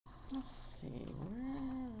Let's see.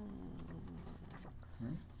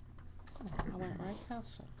 I went right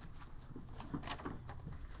past it.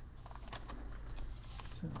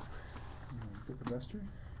 So, Book of Esther.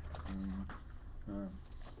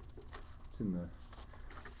 It's in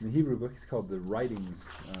the Hebrew book. It's called the Writings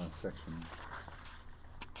section.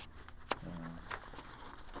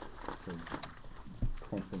 So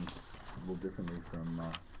clump things a little differently from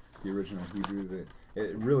the original Hebrew.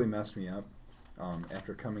 It really messed me up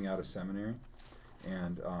after coming out of seminary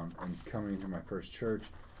and coming into my first church,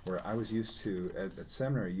 where I was used to at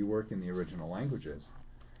seminary you work in the original languages,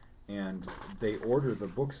 and they order the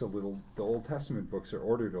books the Old Testament books are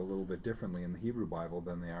ordered a little bit differently in the Hebrew Bible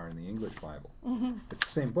than they are in the English Bible. Mm-hmm. It's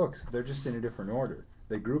the same books, they're just in a different order.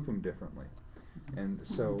 They group them differently. And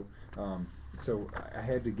so I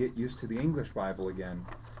had to get used to the English Bible again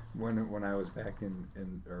when I was back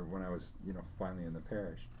or when I was finally in the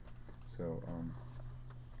parish. So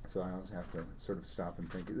I always have to sort of stop and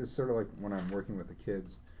think. It's sort of like when I'm working with the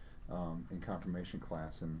kids in confirmation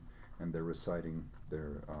class and they're reciting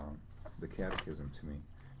the catechism to me,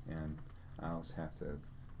 and I always have to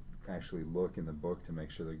actually look in the book to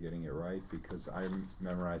make sure they're getting it right, because I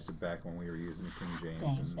memorized it back when we were using King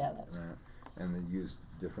James and they used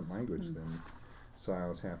different language than. So I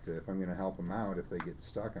always have to, if I'm going to help them out, if they get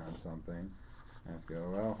stuck on something, I have to go,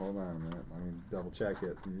 well, hold on a minute, let me double check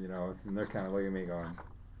it, and they're kind of looking at me going,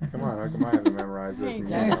 come on, how come I haven't memorized this?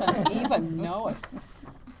 Exactly. Even know it.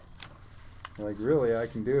 Like, really, I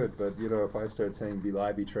can do it, but if I start saying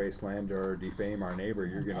belie, betray, slander, or defame our neighbor,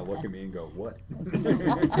 you're going to look at me and go, what? These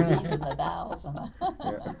and the thous and the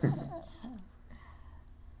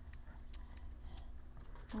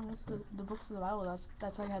Well, that's the books of the Bible.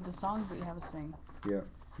 That's why you had the songs that you have us sing.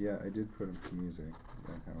 Yeah, I did put them to music.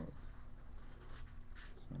 That helped.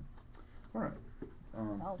 So, all right,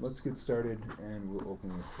 let's get started, and we'll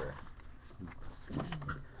open with prayer.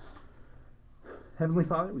 Heavenly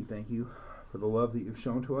Father, we thank you for the love that you've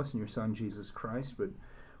shown to us in your Son Jesus Christ, but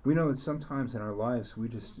we know that sometimes in our lives we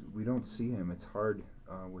don't see him. It's hard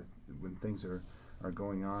when things are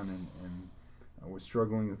going on and we're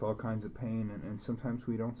struggling with all kinds of pain, and sometimes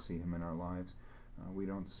we don't see him in our lives. We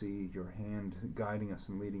don't see your hand guiding us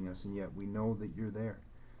and leading us, and yet we know that you're there,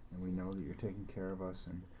 and we know that you're taking care of us,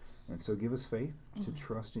 and so give us faith to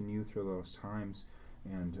trust in you through those times,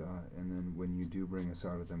 and then when you do bring us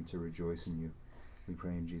out of them, to rejoice in you. We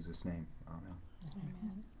pray in Jesus' name. Amen.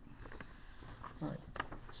 Amen. All right.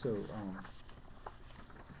 So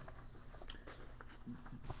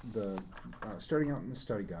starting out in the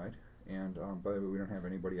study guide, and by the way, we don't have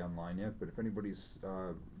anybody online yet, but if anybody's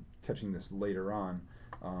catching this later on,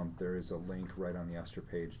 there is a link right on the Esther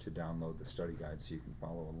page to download the study guide so you can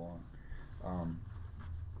follow along.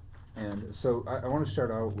 And so I want to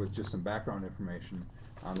start out with just some background information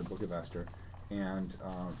on the book of Esther, and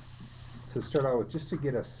to start out with, just to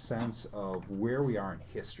get a sense of where we are in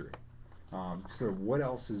history, sort of what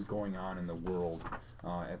else is going on in the world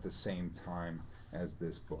at the same time as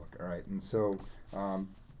this book. All right, and so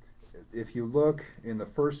if you look in the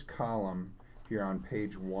first column here on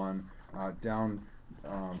page 1, down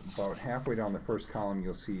about halfway down the first column,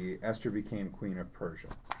 you'll see Esther became queen of Persia.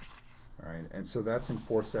 All right, and so that's in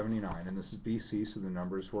 479, and this is BC, so the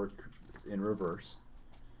numbers work in reverse.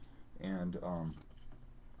 And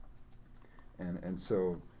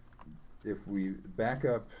so if we back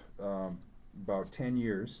up about 10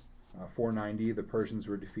 years, 490, the Persians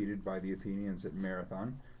were defeated by the Athenians at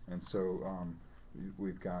Marathon, and so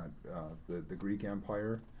we've got the Greek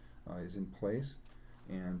Empire is in place,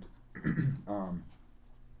 and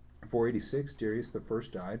 486, Darius the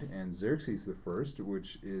First died, and Xerxes the First,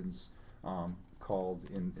 which is called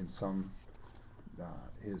in some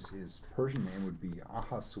his Persian name would be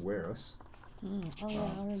Ahasuerus.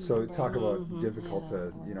 So talk about difficult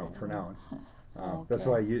to pronounce. That's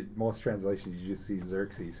why most translations you just see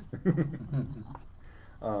Xerxes.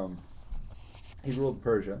 He ruled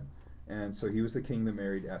Persia, and so he was the king that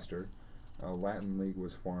married Esther. A Latin League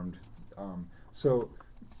was formed. So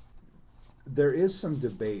there is some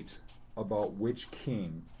debate about which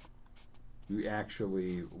king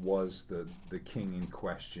actually was the king in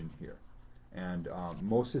question here, and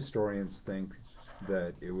most historians think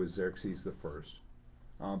that it was Xerxes the First.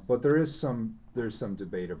 But there's some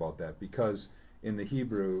debate about that, because in the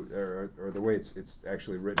Hebrew, or the way it's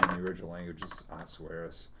actually written in the original language, is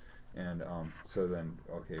Ahasuerus, and so then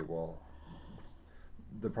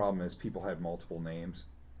the problem is people had multiple names,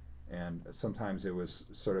 and sometimes it's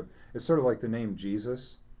sort of like the name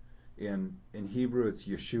Jesus. In Hebrew it's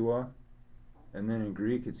Yeshua, and then in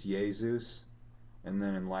Greek it's Jesus, and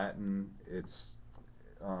then in Latin it's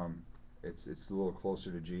it's a little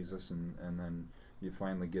closer to Jesus, and then you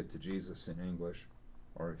finally get to Jesus in English,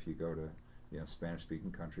 or if you go to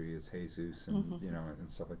Spanish-speaking country, it's Jesus, and and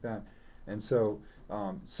stuff like that. And so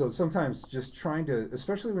sometimes just trying to,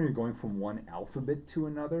 especially when you're going from one alphabet to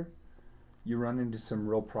another, you run into some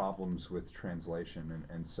real problems with translation,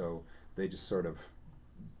 and so they just sort of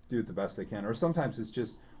do it the best they can. Or sometimes it's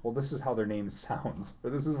just, well, this is how their name sounds, or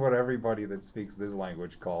this is what everybody that speaks this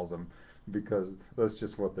language calls them, because that's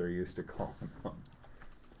just what they're used to calling them.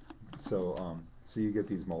 So you get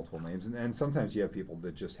these multiple names, and sometimes you have people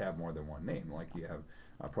that just have more than one name. Like you have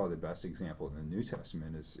probably the best example in the New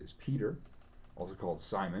Testament is Peter, also called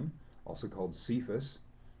Simon, also called Cephas,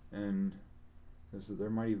 and there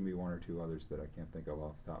might even be one or two others that I can't think of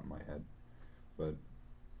off the top of my head, but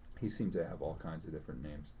he seemed to have all kinds of different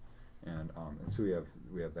names, and so we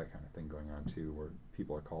have that kind of thing going on too, where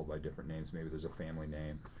people are called by different names. Maybe there's a family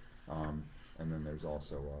name, and then there's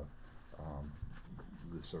also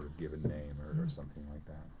the sort of given name or something like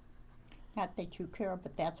that. Not that you care,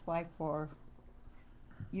 but that's why for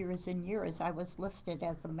years and years I was listed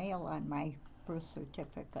as a male on my birth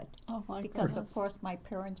certificate. Oh my Because goodness. of course my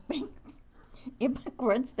parents being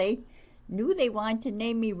immigrants, they knew they wanted to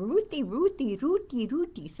name me Ruthie,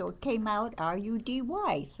 so it came out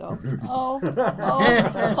R-U-D-Y. So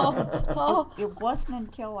it wasn't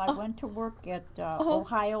until I went to work at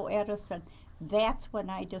Ohio Edison, that's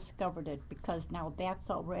when I discovered it, because now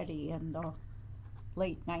that's already in the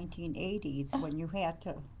late 1980s when you had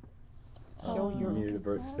to show You your... needed a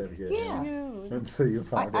birth certificate. Yeah. Huge. And so you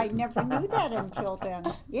found it. I never knew that until then.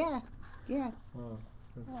 Yeah. Oh,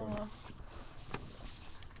 that's funny.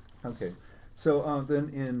 Okay, so then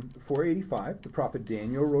in 485, the prophet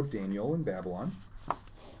Daniel wrote Daniel in Babylon. All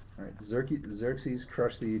right, Xerxes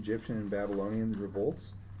crushed the Egyptian and Babylonian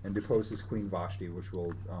revolts and deposed his queen Vashti, which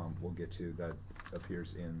we'll get to. That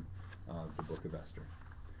appears in the book of Esther.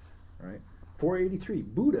 All right, 483,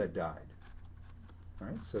 Buddha died. All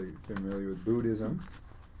right, so you're familiar with Buddhism.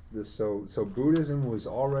 So Buddhism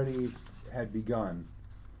had begun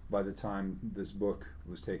by the time this book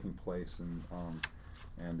was taking place, and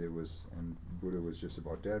Buddha was just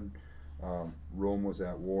about dead. Rome was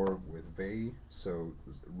at war with Veii, so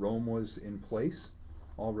Rome was in place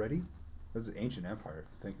already. It was an ancient empire, if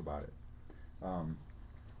you think about it, and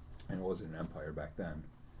it wasn't an empire back then.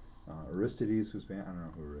 Aristides was banned. I don't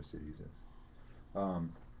know who Aristides is.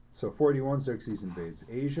 So 481, Xerxes invades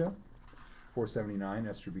Asia. 479,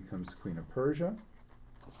 Esther becomes queen of Persia.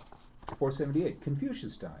 478,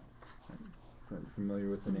 Confucius died. Familiar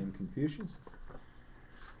with the name Confucius?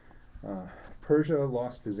 Persia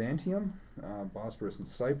lost Byzantium, Bosporus and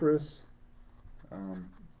Cyprus,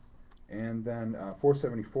 and then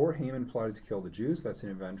 474, Haman plotted to kill the Jews. That's an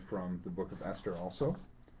event from the book of Esther also.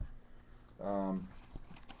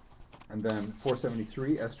 And then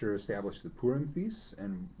 473, Esther established the Purim feasts,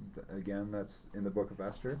 and again, that's in the book of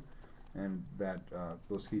Esther, and that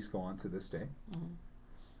those feasts go on to this day.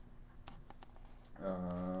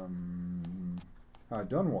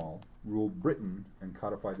 Dunwall ruled Britain and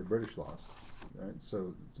codified the British laws. Right?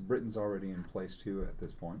 So Britain's already in place too at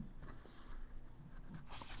this point.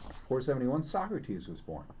 471, Socrates was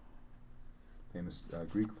born, famous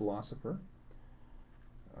Greek philosopher.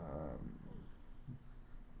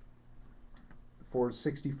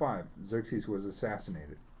 465, Xerxes was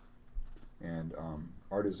assassinated, and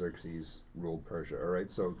Artaxerxes ruled Persia. All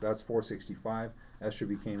right, so that's 465. Esther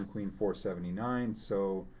became queen 479.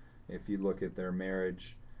 So if you look at their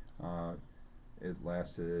marriage, it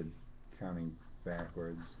lasted, counting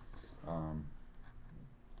backwards,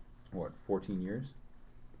 14 years?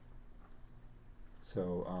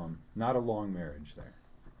 So not a long marriage there.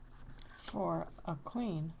 For a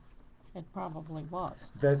queen, it probably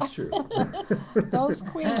was. That's true. Those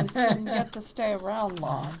queens didn't get to stay around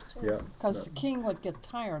long, Yep. because the king would get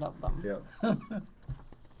tired of them. Yep.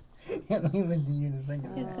 Even to you to think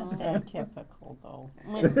of that. Isn't that typical, though?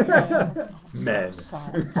 Yeah. Men.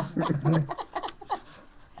 Sorry.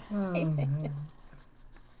 Oh, man.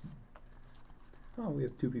 Oh, we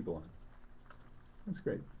have 2 people on. That's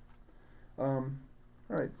great. All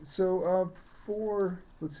right. So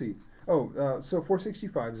let's see. So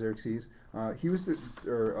 465 Xerxes. He was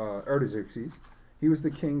Artaxerxes. He was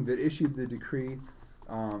the king that issued the decree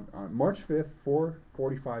on March 5th,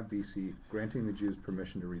 445 BC, granting the Jews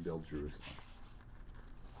permission to rebuild Jerusalem.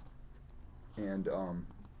 And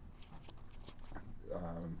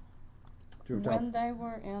When they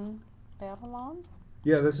were in Babylon,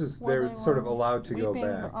 yeah, where they're they sort of were allowed to go weeping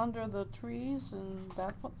back. under the trees, and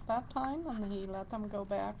that time, and he let them go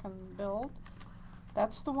back and build.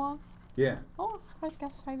 That's the one. Yeah. Oh, I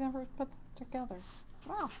guess I never put that together.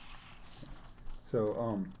 Wow.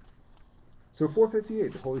 So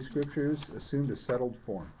 458, the Holy Scriptures assumed a settled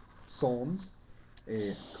form. Psalms,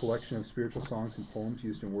 a collection of spiritual songs and poems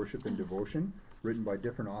used in worship and devotion, written by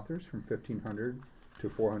different authors from 1500 to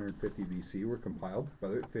 450 BC, were compiled. By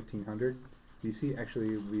the way, 1500 BC,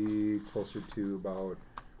 actually we closer to about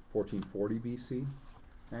 1440 BC,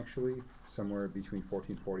 actually. Somewhere between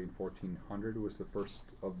 1440 and 1400 was the first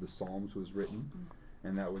of the Psalms was written,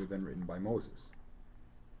 and that would have been written by Moses.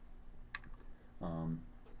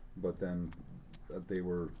 But then they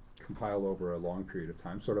were compiled over a long period of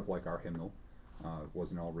time, sort of like our hymnal. It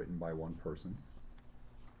wasn't all written by one person.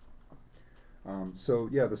 So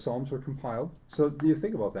yeah, the Psalms were compiled. So do you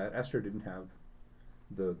think about that? Esther didn't have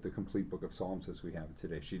the complete book of Psalms as we have it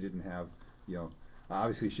today. She didn't have,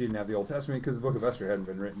 obviously she didn't have the Old Testament because the book of Esther hadn't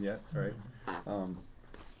been written yet, right?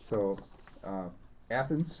 So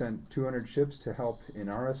Athens sent 200 ships to help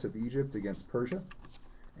Inaros of Egypt against Persia.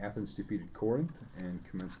 Athens defeated Corinth and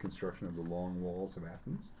commenced construction of the long walls of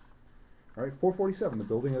Athens. All right, 447, the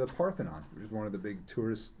building of the Parthenon, which is one of the big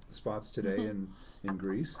tourist spots today in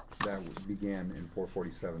Greece. That began in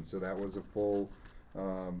 447. So that was a full.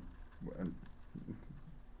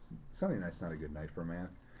 Sunday night's not a good night for math.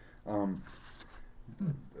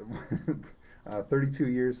 32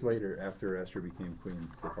 years later, after Esther became queen,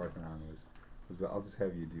 the Parthenon was. I'll just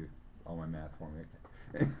have you do all my math for me.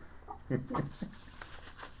 Okay?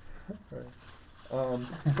 Right.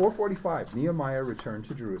 445, Nehemiah returned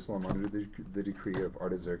to Jerusalem under the decree of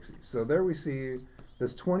Artaxerxes. So there we see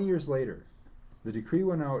this 20 years later. The decree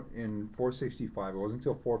went out in 465. It wasn't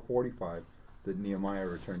until 445 that Nehemiah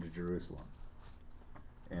returned to Jerusalem.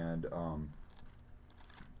 And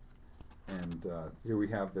here we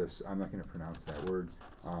have this, I'm not going to pronounce that word,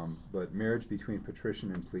 but marriage between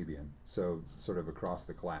patrician and plebeian, so sort of across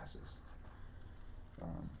the classes.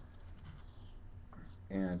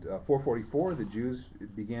 And 444, the Jews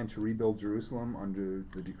began to rebuild Jerusalem under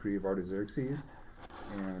the decree of Artaxerxes,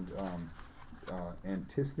 and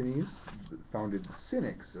Antisthenes founded the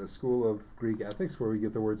Cynics, a school of Greek ethics where we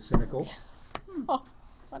get the word cynical. Oh,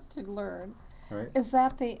 what to learn. Right? Is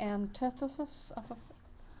that the antithesis of a...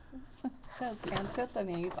 It says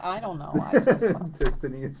Antisthenes. I don't know. I just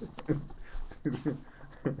Antisthenes.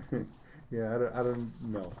 Yeah, I don't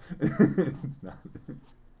know. It's not.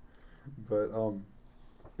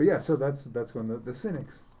 But yeah, so that's when the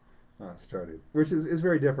Cynics started, which is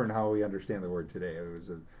very different how we understand the word today. It was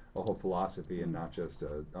a whole philosophy and not just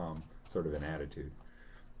a sort of an attitude.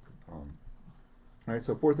 All right,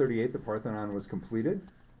 so 438, the Parthenon was completed.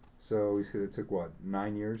 So we see it took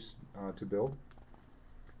 9 years to build.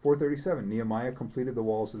 437, Nehemiah completed the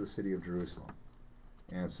walls of the city of Jerusalem,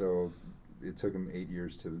 and so it took him 8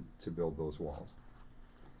 years to build those walls.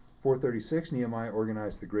 436, Nehemiah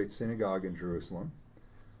organized the great synagogue in Jerusalem.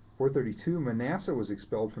 432, Manasseh was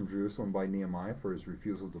expelled from Jerusalem by Nehemiah for his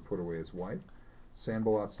refusal to put away his wife.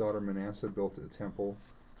 Sanballat's daughter Manasseh built a temple,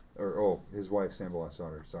 his wife Sanballat's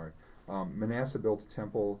daughter, sorry. Manasseh built a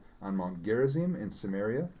temple on Mount Gerizim in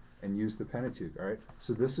Samaria and used the Pentateuch. All right,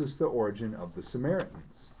 so this is the origin of the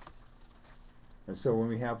Samaritans. And so when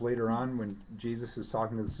we have later on when Jesus is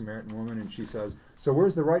talking to the Samaritan woman and she says, "So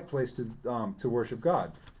where's the right place to worship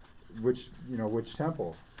God? Which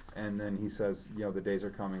temple?" And then he says, the days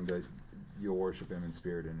are coming that you'll worship him in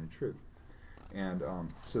spirit and in truth. And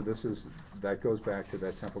so that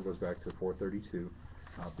temple goes back to 432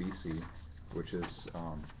 BC, which is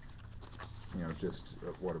just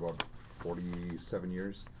about 47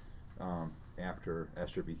 years after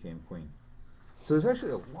Esther became queen. So there's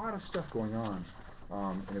actually a lot of stuff going on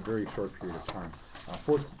in a very short period of time.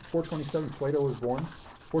 427, Plato was born.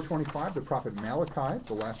 425, the prophet Malachi,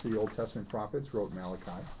 the last of the Old Testament prophets, wrote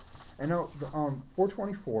Malachi. And now,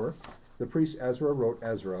 424, the priest Ezra wrote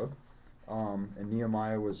Ezra, and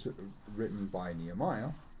Nehemiah was written by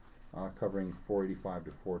Nehemiah, covering 485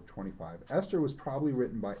 to 425. Esther was probably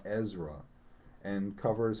written by Ezra and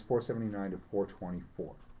covers 479 to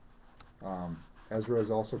 424. Ezra is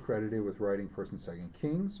also credited with writing 1st and 2nd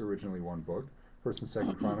Kings, originally one book. 1st and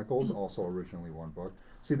 2nd Chronicles, also originally one book.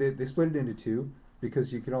 See, they split it into two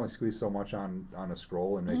because you can only squeeze so much on a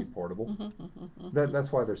scroll and make it portable.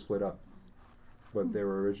 That's why they're split up. But they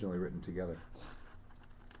were originally written together.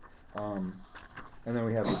 And then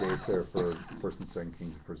we have the dates there for 1st and 2nd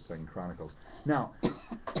Kings and 1st and 2nd Chronicles. Now,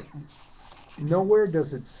 nowhere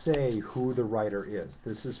does it say who the writer is.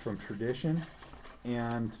 This is from tradition,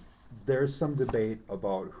 and there's some debate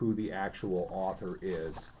about who the actual author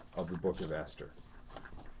is of the book of Esther.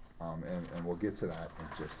 And we'll get to that in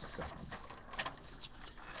just a second.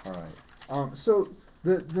 All right. So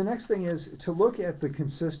the next thing is to look at the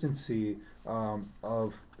consistency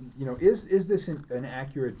of, is this an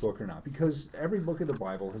accurate book or not? Because every book of the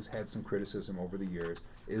Bible has had some criticism over the years.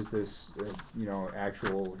 Is this,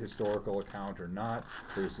 actual historical account or not?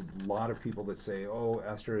 There's a lot of people that say, oh,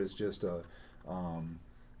 Esther is just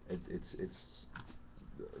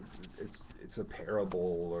it's a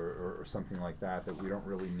parable or something like that we don't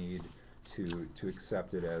really need to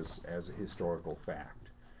accept it as a historical fact.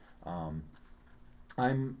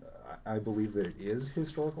 I believe that it is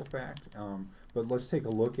historical fact, but let's take a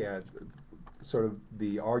look at sort of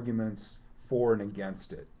the arguments for and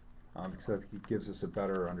against it, because I think it gives us a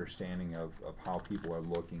better understanding of how people are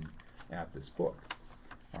looking at this book.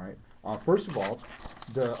 All right. First of all,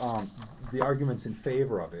 the arguments in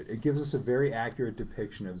favor of it. It gives us a very accurate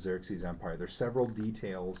depiction of Xerxes' empire. There's several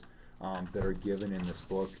details that are given in this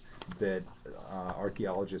book that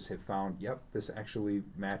archaeologists have found. Yep, this actually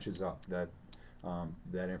matches up. That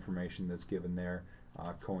information that's given there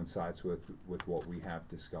coincides with what we have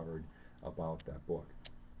discovered about that book.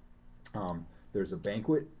 There's a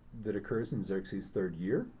banquet that occurs in Xerxes' third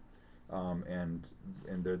year. And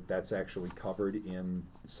that's actually covered in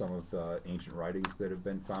some of the ancient writings that have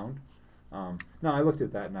been found. Now I looked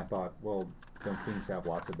at that and I thought, well, don't kings have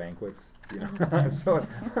lots of banquets? So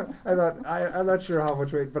I thought I'm not sure how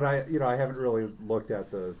much weight, but I haven't really looked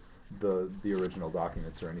at the original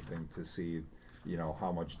documents or anything to see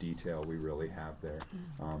how much detail we really have there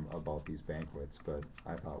about these banquets. But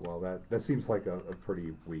I thought, well, that seems like a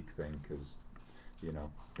pretty weak thing, because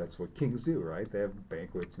that's what kings do, right? They have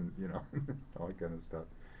banquets and, all that kind of stuff.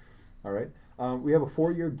 All right. We have a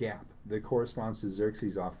 4-year gap that corresponds to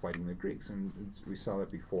Xerxes off fighting the Greeks, and we saw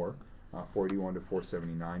that before, 481 to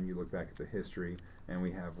 479. You look back at the history, and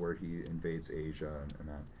we have where he invades Asia and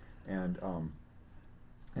that.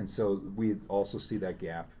 And so we also see that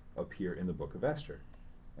gap appear in the book of Esther,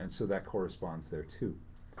 and so that corresponds there too.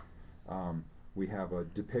 We have a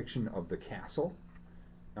depiction of the castle.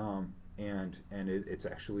 And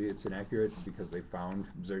it's inaccurate because they found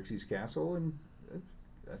Xerxes' castle, and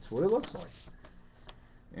that's what it looks like.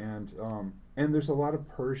 And there's a lot of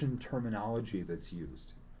Persian terminology that's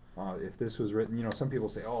used. If this was written, some people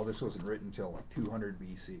say, oh, this wasn't written until like 200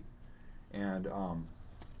 BC,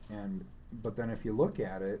 but then if you look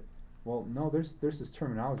at it, well, no, there's this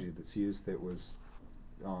terminology that's used that was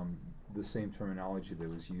the same terminology that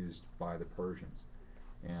was used by the Persians.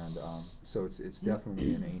 And so it's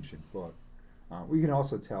definitely an ancient book. We can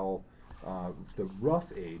also tell the rough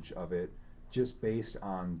age of it just based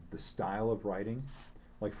on the style of writing.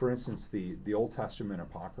 Like, for instance, the Old Testament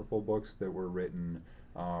apocryphal books that were written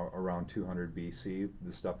around 200 BC,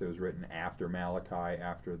 the stuff that was written after Malachi,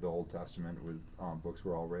 after the Old Testament books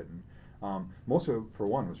were all written. Most of it, for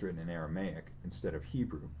one, was written in Aramaic instead of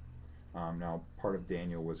Hebrew. Now, part of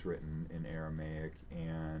Daniel was written in Aramaic,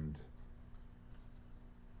 and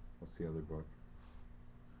what's the other book?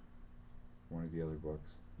 One of the other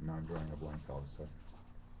books. Now I'm drawing a blank all of a sudden.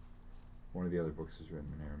 One of the other books is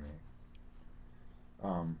written in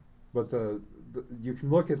Aramaic. But you can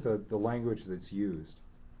look at the language that's used,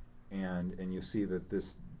 and you see that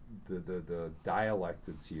the dialect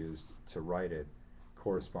that's used to write it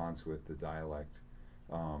corresponds with the dialect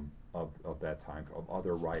of that time, of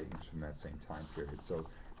other writings from that same time period. So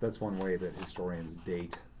that's one way that historians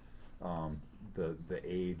date the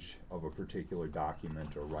age of a particular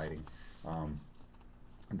document or writing.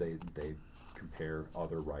 They compare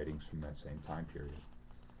other writings from that same time period.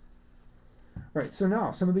 Right, so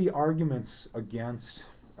now some of the arguments against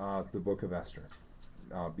the book of Esther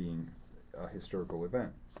being a historical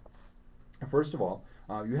event. First of all,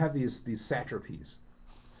 you have these satrapies,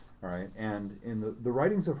 all right, and in the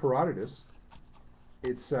writings of Herodotus,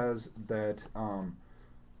 it says that,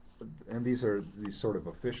 and these are these sort of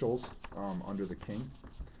officials under the king,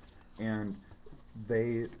 and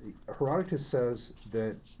Herodotus says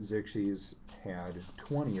that Xerxes had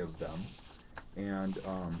 20 of them, and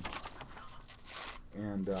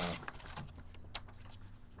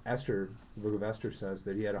Esther, the book of Esther says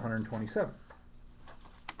that he had 127.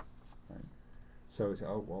 Right? So we say,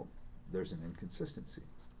 oh, well, there's an inconsistency.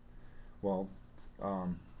 Well,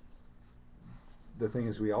 the thing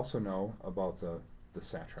is, we also know about the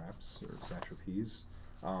satraps or satrapies,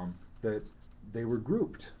 that they were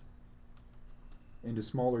grouped into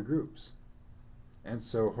smaller groups. And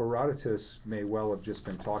so Herodotus may well have just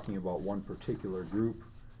been talking about one particular group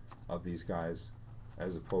of these guys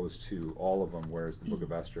as opposed to all of them, whereas the book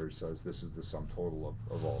of Esther says this is the sum total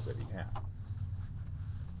of all that he had.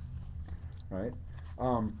 Right?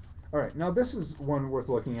 All right, now this is one worth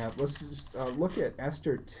looking at. Let's just look at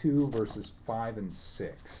Esther 2, verses 5 and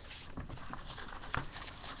 6.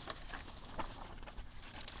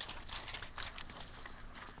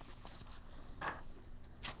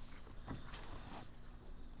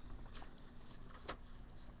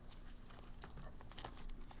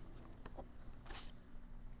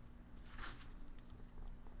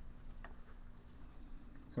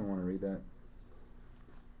 Catherine want to read that?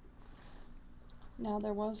 Now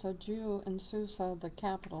there was a Jew in Susa, the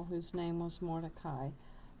capital, whose name was Mordecai,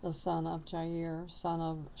 the son of Jair, son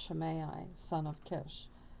of Shimei, son of Kish,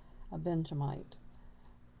 a Benjamite,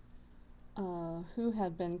 who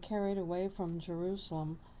had been carried away from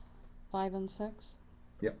Jerusalem. 5 and 6?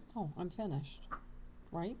 Yep. Oh, I'm finished.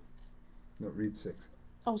 Right? No, read 6.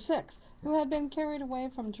 Oh, 6. Who had been carried away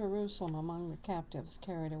from Jerusalem among the captives,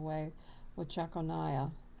 carried away with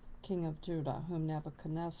Jeconiah, king of Judah, whom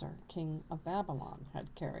Nebuchadnezzar, king of Babylon,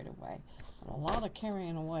 had carried away. A lot of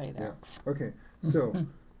carrying away there. Yeah. Okay. So,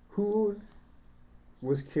 who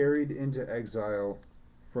was carried into exile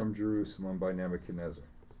from Jerusalem by Nebuchadnezzar?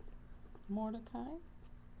 Mordecai? All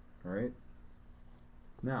right.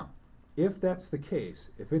 Now, if that's the case,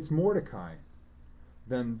 if it's Mordecai,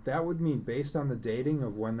 then that would mean, based on the dating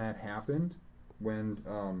of when that happened, when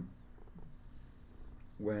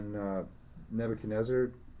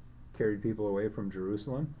Nebuchadnezzar carried people away from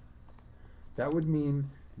Jerusalem, that would mean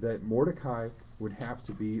that Mordecai would have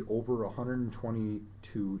to be over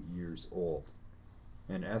 122 years old,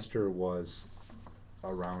 and Esther was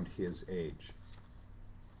around his age.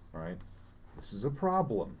 All right, this is a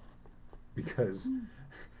problem, because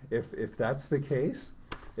if that's the case,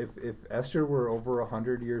 if Esther were over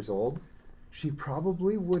 100 years old, she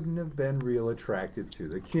probably wouldn't have been real attractive to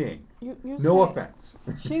the king. You No say offense.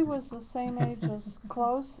 she was the same age as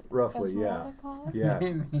close Roughly, as yeah. Mordecai? Yeah.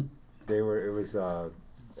 They were. It was.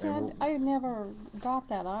 See, I never got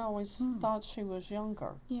that. I always thought she was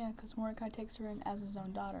younger. Yeah, because Mordecai takes her in as his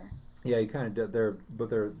own daughter. Yeah, he kind of did.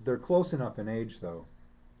 They're close enough in age though,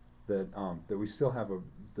 that we still have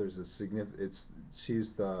there's a significant.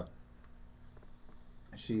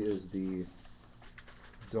 She is the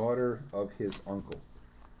daughter of his uncle.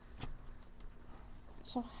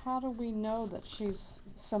 So how do we know that she's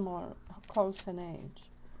similar, close in age?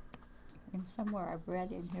 And somewhere I've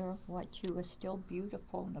read in here what she was still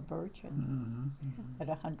beautiful and a virgin at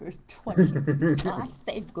 120. I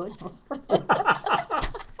say good for her.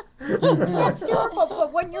 That's beautiful,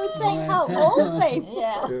 but when you're saying how old they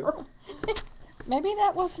were. Maybe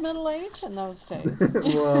that was middle age in those days.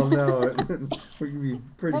 Well, no, we can be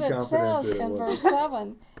pretty But it confident says that it in was. verse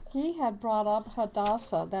 7, he had brought up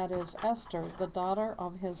Hadassah, that is Esther, the daughter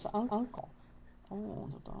of his uncle. Oh,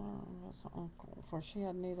 the daughter of his uncle, for she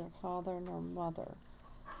had neither father nor mother.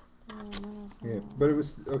 Yeah, but it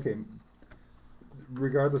was okay.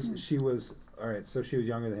 Regardless, she was all right. So she was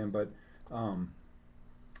younger than him, but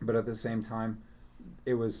at the same time,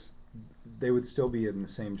 they would still be in the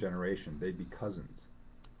same generation. They'd be cousins.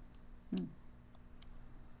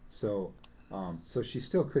 So she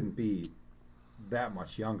still couldn't be that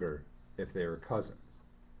much younger if they were cousins.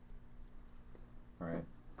 All right.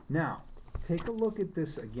 Now, take a look at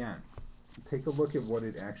this again. Take a look at what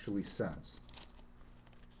it actually says.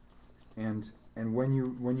 And when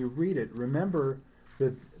you read it, remember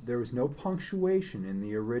that there was no punctuation in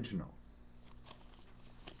the original.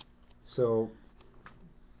 So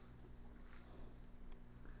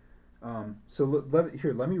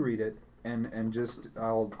let me read it, and just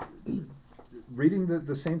I'll reading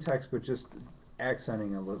the same text, but just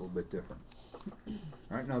accenting a little bit different.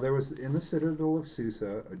 All right. Now there was in the citadel of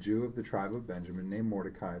Susa a Jew of the tribe of Benjamin named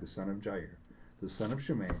Mordecai, the son of Jair, the son of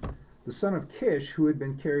Shimei, the son of Kish, who had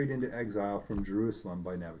been carried into exile from Jerusalem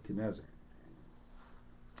by Nebuchadnezzar.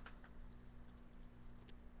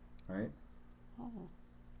 Right? Oh.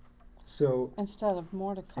 So instead of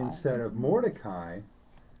Mordecai,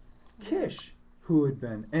 Kish, who had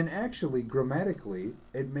been, and actually grammatically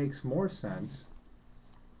it makes more sense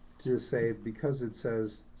to say, because it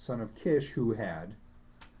says son of Kish, who had,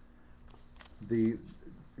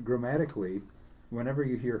 grammatically, whenever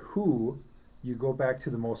you hear who, you go back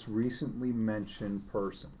to the most recently mentioned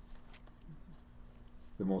person.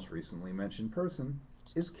 The most recently mentioned person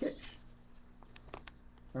is Kish.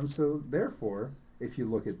 And so, therefore, if you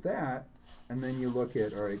look at that, and then you look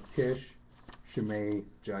at, all right, Kish, Shimei,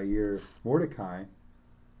 Jair, Mordecai,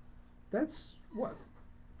 that's what?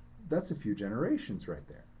 That's a few generations right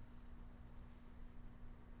there.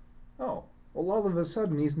 Oh, well, all of a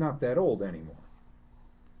sudden, he's not that old anymore.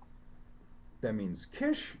 That means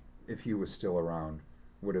Kish, if he was still around,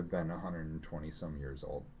 would have been 120 some years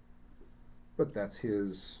old. But that's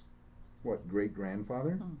his, what,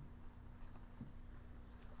 great-grandfather?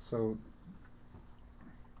 So,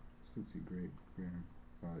 let's see,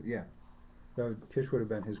 great-grandfather, yeah. Kish would have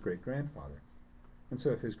been his great-grandfather. And so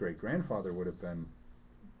if his great-grandfather would have been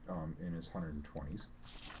in his 120s,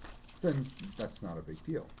 then that's not a big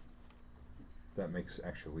deal. That makes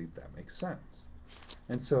sense.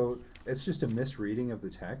 And so it's just a misreading of the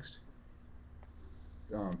text.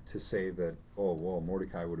 to say that, oh, well,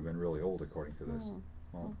 Mordecai would have been really old according to this.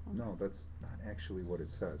 Well, no, that's not actually what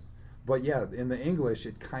it says. But yeah, in the English,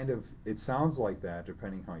 it sounds like that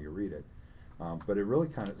depending how you read it. But it really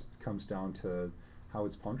kind of comes down to how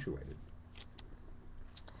it's punctuated.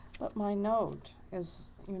 But my note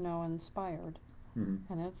is, inspired,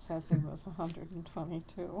 Mm-hmm. and it says he was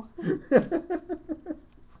 122.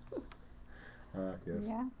 Yes.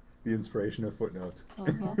 Yeah. The inspiration of footnotes.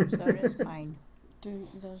 Uh-huh. Yeah, so does mine.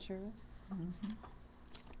 Does yours? Mm-hmm.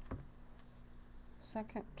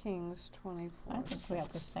 2 Kings 24. I think we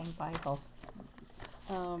have the same Bible.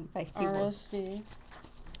 I see what- RSV.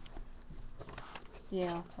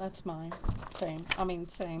 Yeah, that's mine. Same.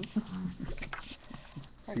 Same.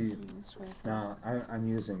 See, now I'm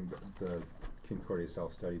using the Concordia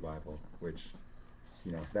Self-Study Bible, which,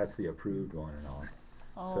 that's the approved one and all.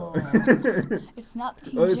 Oh. So It's not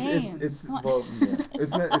King well, James. it's Come on. well, yeah.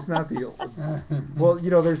 It's not the well,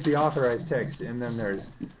 there's the authorized text, and then there's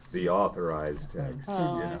the authorized text.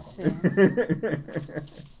 Oh, I see.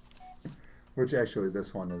 Which actually,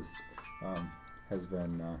 this one has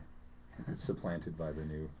been supplanted by the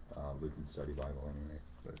new Lutheran Study Bible anyway.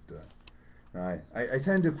 But I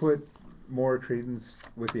tend to put more credence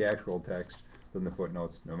with the actual text than the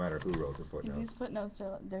footnotes, no matter who wrote the These footnotes. footnotes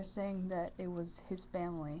they're saying that it was his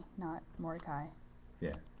family, not Mordecai.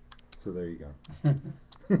 Yeah. So there you go.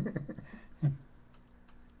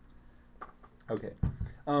 Okay.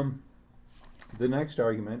 The next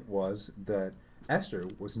argument was that Esther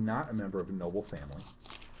was not a member of a noble family,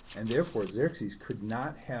 and therefore Xerxes could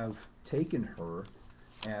not have taken her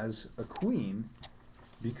as a queen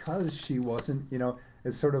because she wasn't,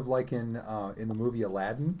 it's sort of like in the movie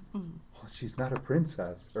Aladdin. Oh, she's not a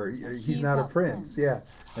princess, or he's not a prince. Yeah,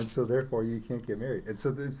 and so therefore you can't get married. And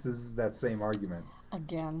so this is that same argument.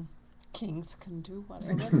 Again, kings can do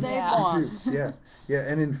whatever they Yeah. want. Yeah,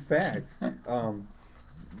 and in fact,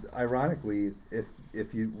 ironically,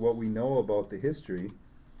 if you what we know about the history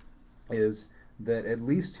is that at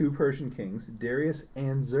least two Persian kings, Darius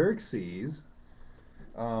and Xerxes,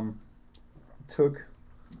 took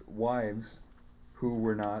wives who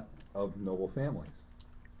were not of noble families.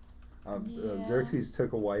 Xerxes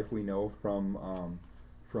took a wife we know from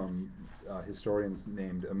historians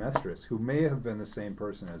named Amestris, who may have been the same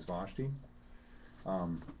person as Vashti,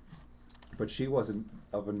 but she wasn't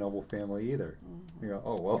of a noble family either.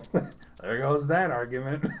 Oh well, there goes that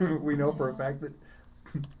argument. We know for a fact that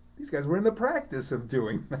these guys were in the practice of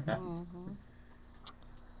doing that.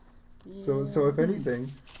 Yeah. So if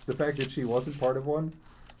anything, the fact that she wasn't part of one,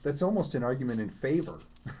 that's almost an argument in favor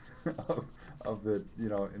of the,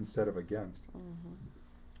 instead of against.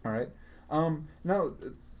 All right. Now,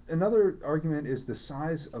 another argument is the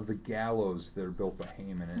size of the gallows that are built by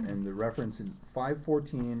Haman, and the reference in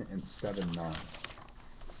 5:14 and 7:9.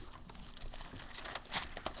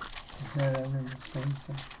 Is that under the same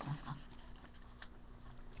thing?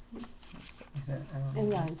 Is that,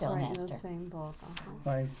 And yeah, it's Still right in the Esther. same book.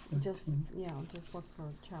 5, Just look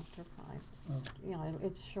for chapter 5. Oh. Yeah,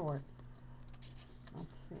 it's short.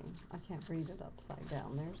 Let's see. I can't read it upside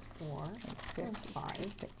down. There's 4. There's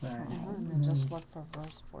 5. And then just look for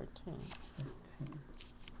verse 14.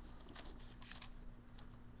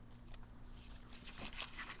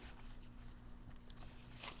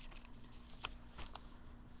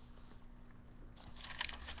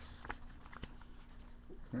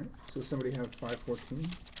 All right. So somebody have 5:14.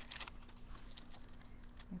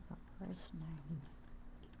 Verse 9.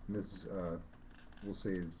 This we'll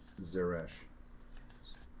say Zeresh,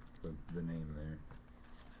 the name there.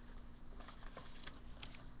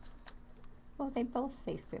 Well, they both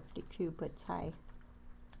say 50 cubits high.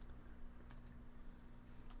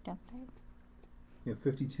 Don't they? Yeah,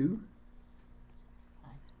 52.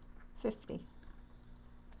 50.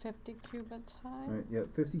 50 cubits high? All right. Yeah,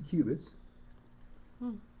 50 cubits.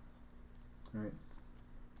 Hmm. All right.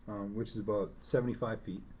 Which is about 75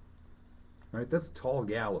 feet. All right, that's a tall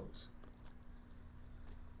gallows.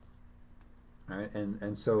 All right,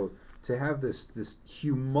 and so to have this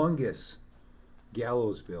humongous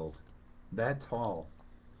gallows built that tall,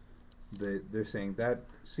 they're saying that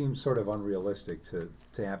seems sort of unrealistic to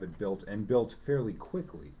have it built and built fairly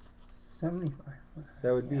quickly. 75.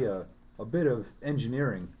 That would be a bit of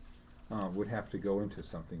engineering would have to go into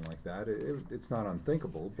something like that. It's not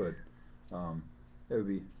unthinkable, but it would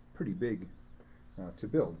be pretty big to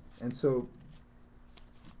build. And so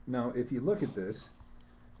now if you look at this,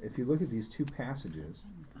 if you look at these two passages,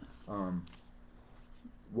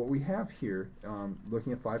 what we have here,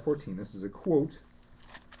 looking at 5:14, this is a quote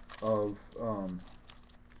of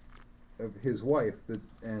his wife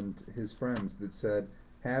and his friends that said,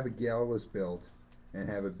 "Have a gallows built and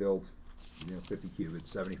have it built, 50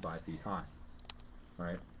 cubits, 75 feet high. All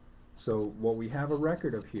right. So what we have a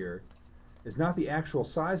record of here is not the actual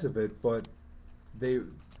size of it, but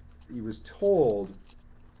he was told,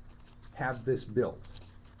 have this built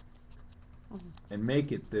and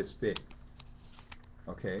make it this big.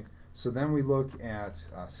 Okay. So then we look at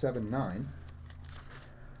 7:9,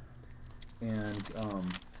 and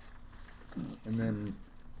then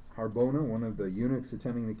Harbona, one of the eunuchs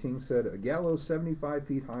attending the king, said, "A gallows 75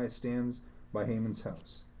 feet high stands by Haman's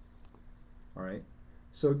house." All right.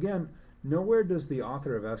 So again, nowhere does the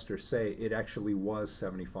author of Esther say it actually was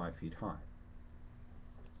 75 feet high.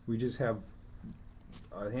 We just have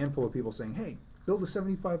a handful of people saying, "Hey, build a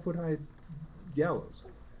 75-foot high gallows,"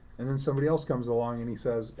 and then somebody else comes along and he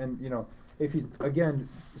says, and if you again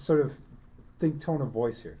sort of think tone of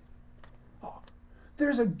voice here. Oh,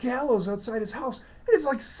 there's a gallows outside his house, and it's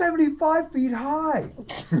like 75 feet high.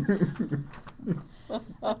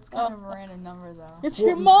 That's kind of a random number, though. It's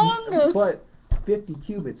humongous. But 50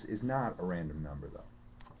 cubits is not a random number, though.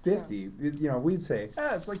 50, we'd say,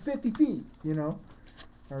 it's like 50 feet,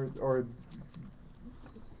 or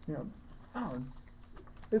oh,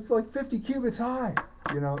 it's like 50 cubits high,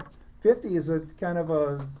 50 is a kind of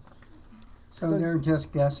a... So they're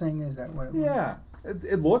just guessing, is that what it was? Yeah,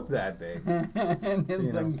 it looked that big.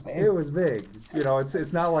 It was big.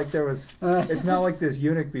 It's not like there was, it's not like this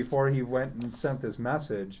eunuch before he went and sent this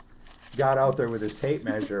message got out there with his tape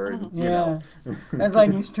measure and, That's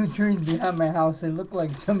like these two trees behind my house. They look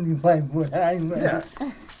like 75 foot high.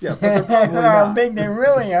 Yeah, but I they're don't probably know how not. big they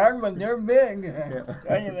really are, but they're big. Yeah. I'll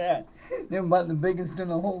tell you that. They're about the biggest in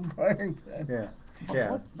the whole park. Yeah.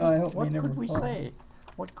 I hope What we never could we fall. say?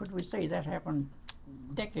 What could we say that happened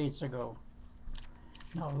decades ago?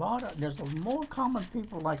 Now there's more common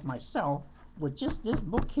people like myself with just this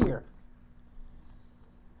book here.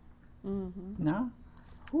 Mm-hmm. Now,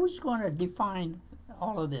 who's going to define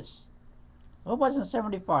all of this? It wasn't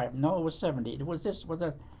 75. No, it was 70. It was this.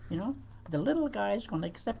 The little guy's going to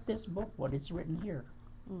accept this book, what is written here.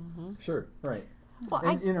 Mm-hmm. Sure, right. Well,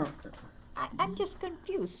 And, I'm just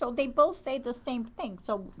confused. So they both say the same thing.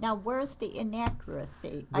 So now where's the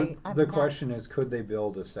inaccuracy? I'm the not- question is, could they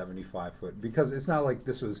build a 75-foot? Because it's not like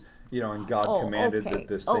this was, and God Oh, commanded okay, that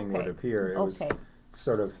this thing would okay, appear. It was okay.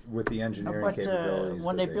 sort of with the engineering But capabilities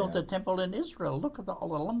when that they built the had. temple in Israel, look at all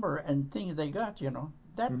the lumber and things they got,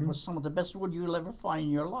 That Mhm. was some of the best wood you'll ever find in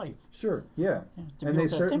your life. Sure, yeah. To And they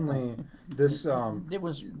build a temple. certainly, this, It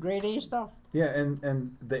was grade A stuff. yeah,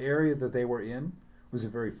 and the area that they were in was a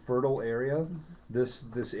very fertile area.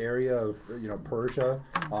 This area of Persia,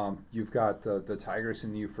 you've got the Tigris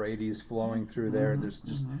and the Euphrates flowing through there.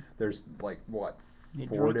 There's like what They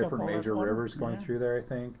 4 drank up different all that major water, rivers going yeah. through there, I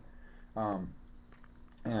think.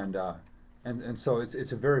 And so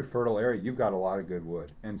it's a very fertile area. You've got a lot of good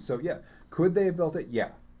wood, and so yeah, could they have built it?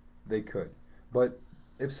 Yeah, they could. But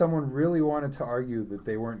if someone really wanted to argue that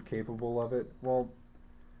they weren't capable of it, well,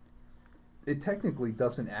 it technically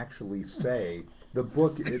doesn't actually say. The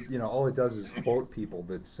book, all it does is quote people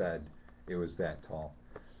that said it was that tall.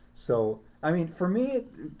 So, I mean, for me,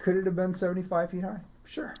 could it have been 75 feet high?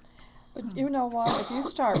 Sure. But you know what? If you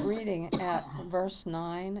start reading at verse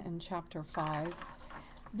 9 in chapter 5,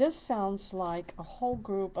 this sounds like a whole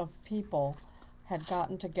group of people had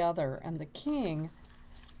gotten together, and the king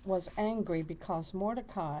was angry because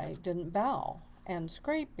Mordecai didn't bow and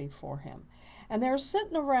scrape before him. And they're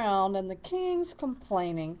sitting around, and the king's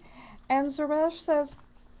complaining, and Zeresh says,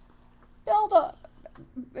 build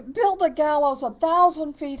a gallows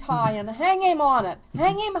 1,000 feet high and hang him on it.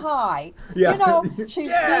 Hang him high. Yeah.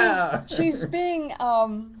 She's being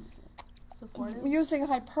Supportive. using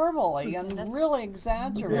hyperbole and That's- really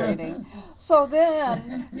exaggerating. So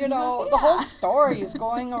then, the whole story is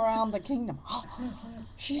going around the kingdom.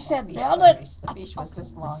 She said, build it. The speech was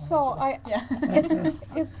this long. So Yeah.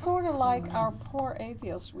 it's sort of like our poor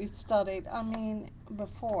atheists we studied.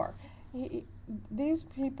 Before. These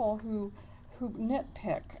people who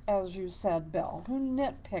nitpick, as you said, Bill, who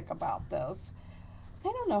nitpick about this, they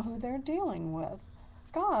don't know who they're dealing with.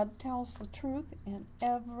 God tells the truth in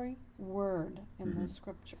every word in the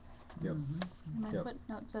scripture. Yep. My Yep.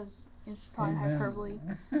 footnote says it's probably Amen. hyperbole,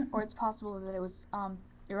 or it's possible that it was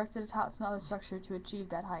erected atop some other structure to achieve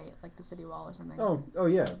that height, like the city wall or something. Oh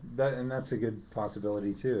yeah, that's a good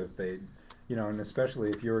possibility too. If they, and especially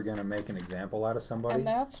if you were going to make an example out of somebody. And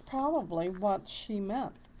that's probably what she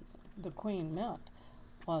meant, the queen meant,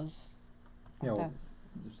 was that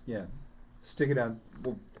Yeah, stick it on.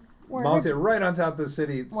 Well, Where mount it every- right on top of the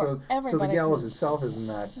city, where so the everybody gallows can itself isn't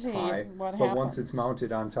that see high. what But once happens. it's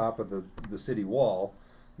mounted on top of the city wall,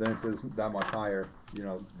 then it says that much higher,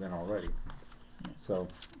 than already. So,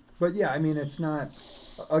 but yeah, I mean, it's not.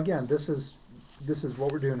 Again, this is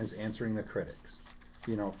what we're doing is answering the critics.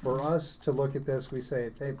 You know, for us to look at this, we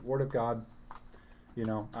say, hey, Word of God. You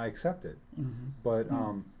know, I accept it. Mm-hmm.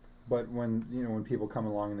 But when people come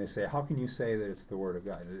along and they say, how can you say that it's the Word of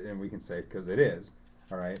God? And we can say, because it is,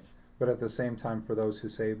 all right. But at the same time, for those who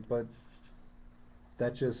say, but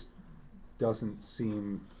that just doesn't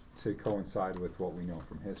seem to coincide with what we know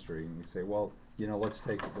from history, and you say, well, let's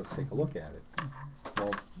take a look at it.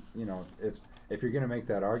 Well, if you're going to make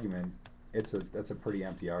that argument, that's a pretty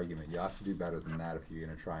empty argument. You have to do better than that if you're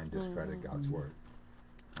going to try and discredit God's Word.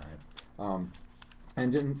 All right.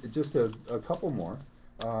 And then just a couple more.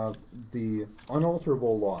 The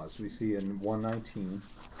unalterable laws we see in 119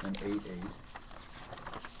 and 8:8.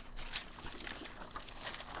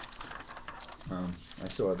 I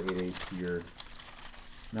still have 8:8 here.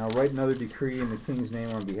 Now write another decree in the king's name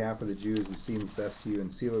on behalf of the Jews as seems best to you, and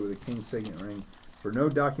seal it with the king's signet ring. For no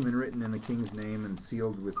document written in the king's name and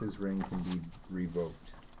sealed with his ring can be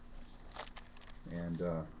revoked. And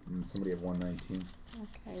somebody have 119.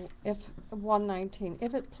 Okay, if 119,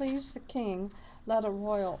 if it please the king, let a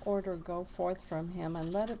royal order go forth from him,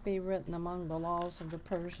 and let it be written among the laws of the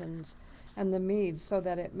Persians and the Medes, so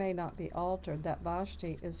that it may not be altered, that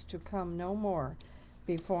Vashti is to come no more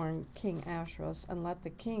before King Ahasuerus, and let the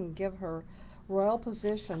king give her royal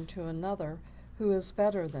position to another who is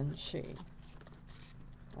better than she.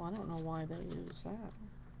 Well, I don't know why they use that.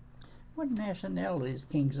 What nationality is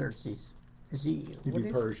King Xerxes? Is he? He'd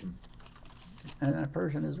be Persian. And a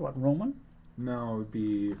Persian is what, Roman? No, it'd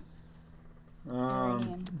be.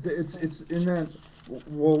 Iranian. It's in that.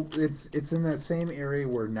 Well, it's in that same area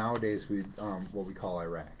where nowadays we what we call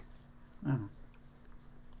Iraq. Uh-huh.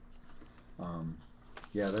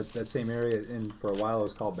 Yeah, that same area. And for a while it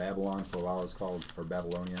was called Babylon. For a while it was called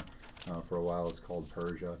Babylonia. For a while it's called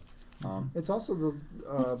Persia. It's also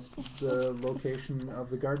the location of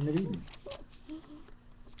the Garden of Eden.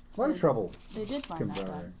 A lot of trouble. They did find comes that out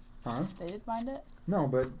of then. there. Huh? They did find it? No,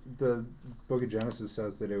 but the book of Genesis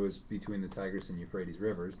says that it was between the Tigris and Euphrates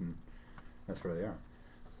rivers, and that's where they are.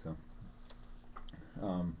 So.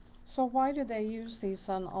 So why do they use these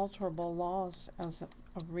unalterable laws as a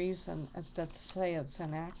reason that say it's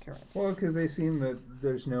inaccurate? Well, because they seem that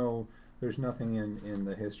there's nothing in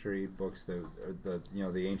the history books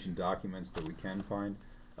the ancient documents that we can find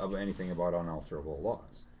of anything about unalterable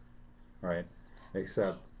laws, right?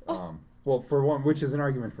 Except, well, for one, which is an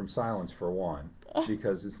argument from silence for one,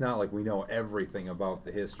 because it's not like we know everything about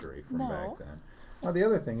the history from back then. Now, the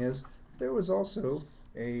other thing is there was also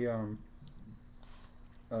a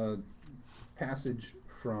passage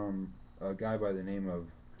from a guy by the name of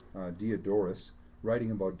Diodorus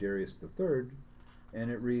writing about Darius III,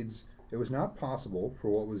 and it reads, "It was not possible for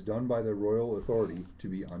what was done by the royal authority to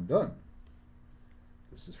be undone."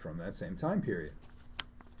 This is from that same time period.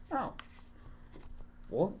 Oh.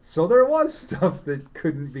 Well, so there was stuff that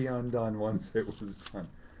couldn't be undone once it was done.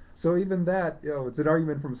 So even that, it's an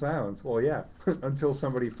argument from silence. Well, yeah, until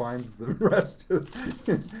somebody finds the rest.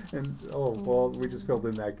 And, we just filled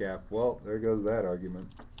in that gap. Well, there goes that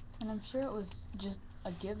argument. And I'm sure it was just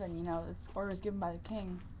a given, the order is given by the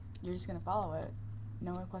king. You're just going to follow it.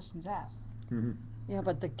 No more questions asked. Mm-hmm. Yeah,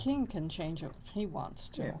 but the king can change it if he wants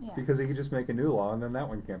to. Yeah, because he could just make a new law, and then that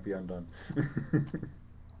one can't be undone.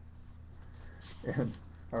 And,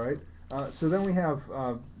 all right. So then we have,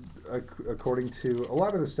 according to, a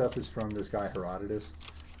lot of the stuff is from this guy Herodotus,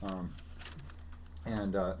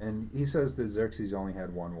 and he says that Xerxes only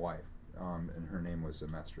had one wife, and her name was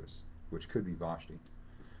Amestris, which could be Vashti.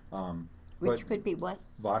 Which could be what?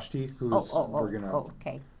 Vashti, who's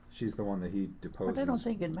okay. She's the one that he deposes. But I don't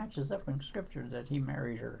think it matches up in Scripture that he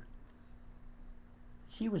married her.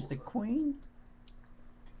 She was the queen?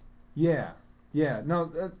 Yeah.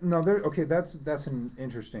 Okay, that's an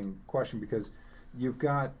interesting question, because you've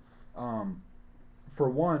got, for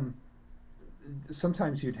one,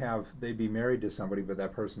 sometimes they'd be married to somebody, but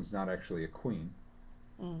that person's not actually a queen,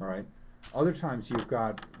 all right? Other times you've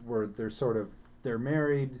got where they're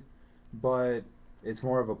married, but it's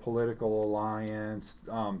more of a political alliance.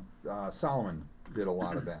 Solomon did a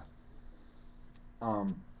lot of that.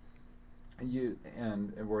 And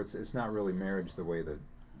where it's not really marriage the way that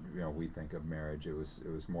we think of marriage. It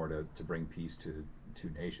was more to bring peace to two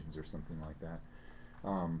nations or something like that.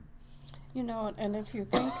 And if you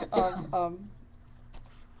think of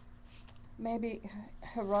maybe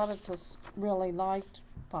Herodotus really liked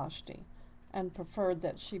Vashti and preferred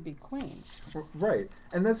that she be queen. Right,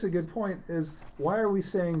 and that's a good point. Is why are we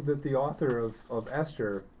saying that the author of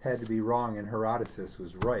Esther had to be wrong and Herodotus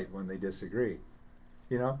was right when they disagree?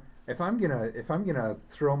 if I'm gonna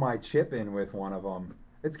throw my chip in with one of them,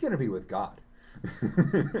 it's gonna be with God.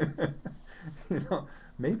 You know,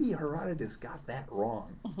 maybe Herodotus got that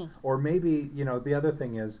wrong, or maybe, you know, the other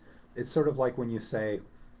thing is, it's sort of like when you say,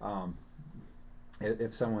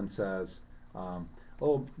 if someone says,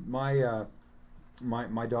 oh, my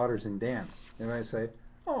daughter's in dance, and I say,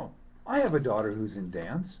 oh, I have a daughter who's in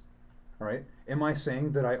dance. All right, am I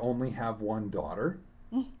saying that I only have one daughter?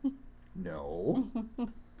 No. All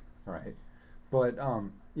right, but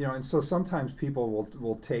you know, and so sometimes people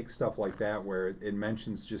will take stuff like that where it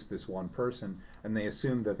mentions just this one person, and they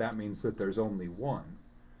assume that that means that there's only one,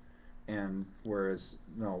 and whereas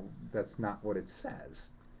no, that's not what it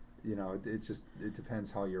says. You know, it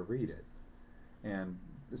depends how you read it, and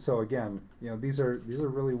so again, you know, these are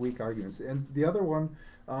really weak arguments. And the other one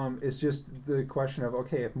is just the question of,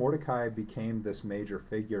 okay, if Mordecai became this major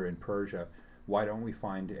figure in Persia, why don't we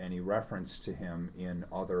find any reference to him in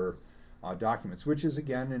other documents? Which is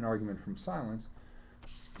again an argument from silence,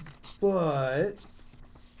 but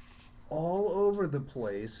all over the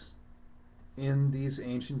place in these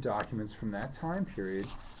ancient documents from that time period,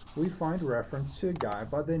 we find reference to a guy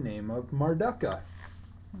by the name of Marduk.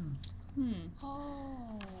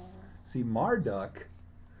 Oh. See, Marduk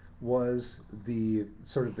was the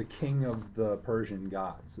sort of the king of the Persian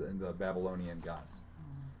gods and the Babylonian gods.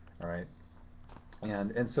 All right,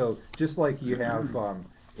 and so just like you have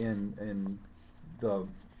in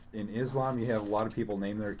Islam, you have a lot of people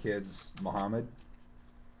name their kids Muhammad.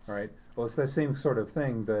 All right, well, it's that same sort of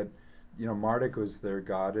thing that, you know, Marduk was their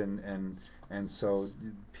god, and so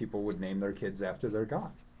people would name their kids after their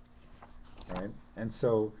god. Right, and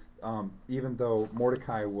so even though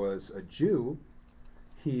Mordecai was a Jew,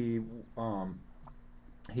 he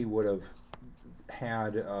would have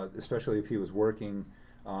had, especially if he was working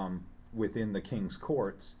within the king's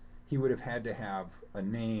courts, he would have had to have a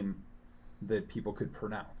name that people could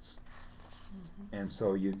pronounce. And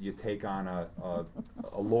so you take on a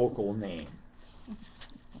local name.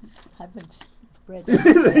 Haven't read You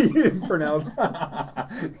it. didn't pronounce.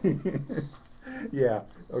 Yeah,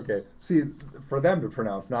 okay. See, for them to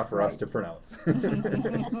pronounce, not for us Right. to pronounce.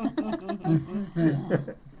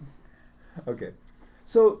 Okay.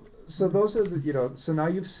 So those are the, you know, so now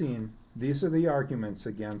you've seen, these are the arguments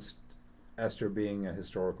against Esther being a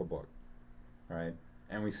historical book. Right?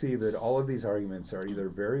 And we see that all of these arguments are either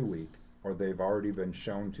very weak, or they've already been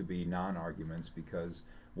shown to be non-arguments, because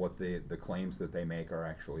what the claims that they make are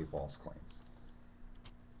actually false claims,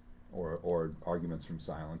 or arguments from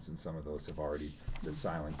silence, and some of those have already, the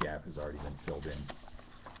silent gap has already been filled in.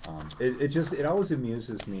 It always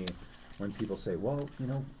amuses me when people say, well, you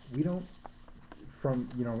know, we don't,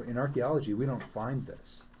 you know, in archaeology we don't find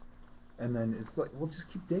this, and then it's like, well, just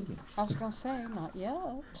keep digging. I was gonna say, not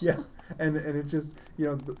yet. Yeah, and it just, you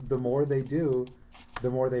know, the more they do, the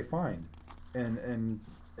more they find, and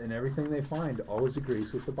everything they find always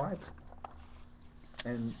agrees with the Bible,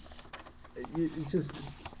 and it just,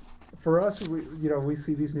 for us, we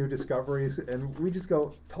see these new discoveries and we just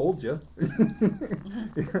go, told you.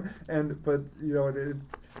 But you know,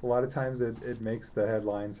 a lot of times it makes the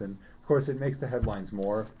headlines, and of course it makes the headlines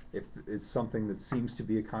more if it's something that seems to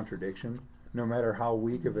be a contradiction, no matter how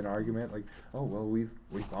weak of an argument. Like, oh well, we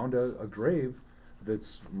found a grave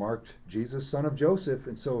that's marked Jesus, son of Joseph,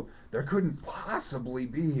 and so there couldn't possibly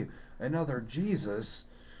be another Jesus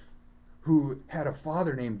who had a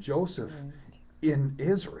father named Joseph in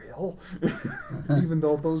Israel, even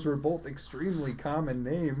though those were both extremely common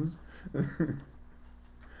names.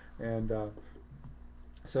 And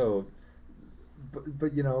so,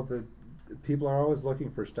 but you know, the people are always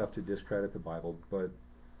looking for stuff to discredit the Bible, but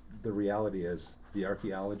the reality is, the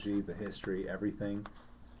archaeology, the history, everything,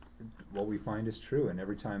 what we find is true. And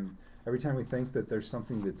every time we think that there's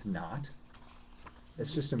something that's not,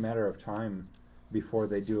 it's just a matter of time before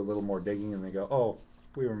they do a little more digging and they go, oh,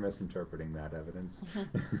 we were misinterpreting that evidence.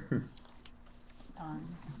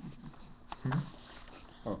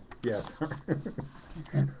 Oh, yeah.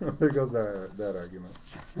 There goes that argument.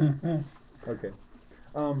 Okay.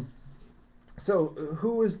 So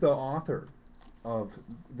who is the author of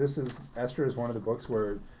this? Esther is one of the books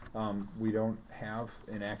where we don't have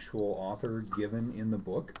an actual author given in the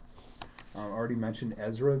book. I already mentioned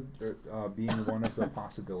Ezra being one of the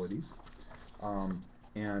possibilities.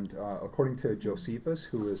 And according to Josephus,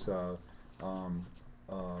 who is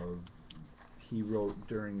he wrote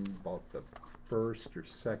during about the 1st or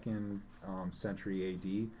 2nd century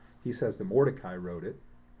A.D. He says that Mordecai wrote it.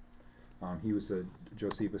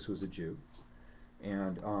 Josephus was a Jew,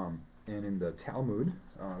 and And in the Talmud,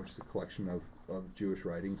 which is a collection of Jewish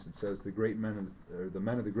writings, it says the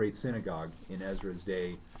men of the great synagogue in Ezra's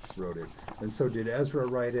day wrote it. And so, did Ezra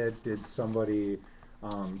write it? Did somebody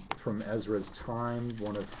from Ezra's time,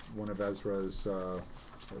 one of Ezra's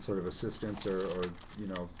sort of assistants or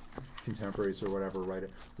contemporaries or whatever, write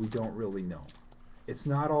it? We don't really know. It's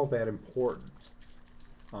not all that important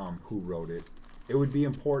who wrote it. It would be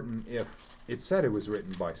important if it said it was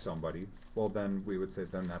written by somebody. Well, then we would say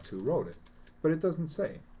then that's who wrote it. But it doesn't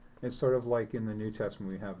say. It's sort of like in the New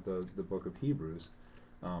Testament we have the book of Hebrews,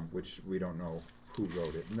 which we don't know who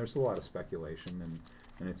wrote it. And there's a lot of speculation,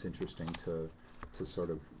 and it's interesting to sort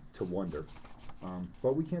of to wonder.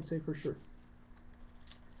 But we can't say for sure.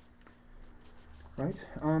 Right?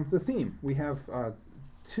 The theme. We have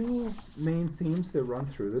two main themes that run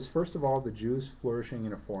through this. First of all, the Jews flourishing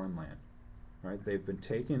in a foreign land. Right? They've been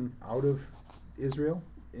taken out of Israel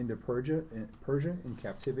into Persia in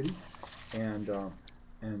captivity, and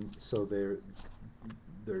so they're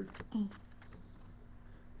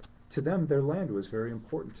to them their land was very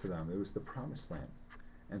important to them. It was the promised land,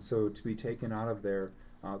 and so to be taken out of there,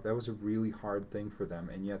 that was a really hard thing for them,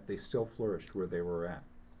 and yet they still flourished where they were at.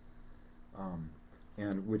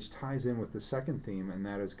 And which ties in with the second theme, and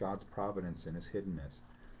that is God's providence and His hiddenness.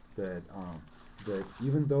 That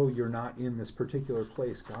even though you're not in this particular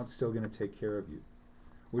place, God's still going to take care of you.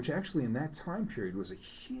 Which actually in that time period was a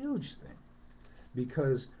huge thing,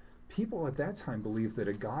 because people at that time believed that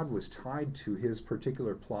a God was tied to his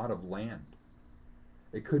particular plot of land.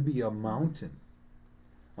 It could be a mountain.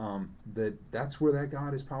 That's where that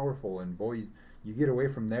God is powerful, and boy, you get away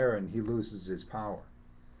from there and he loses his power.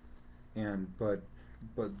 But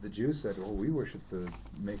the Jews said, well, we worship the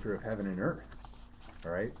maker of heaven and earth.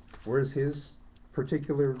 All right? Where's his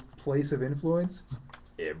particular place of influence?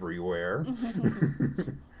 Everywhere.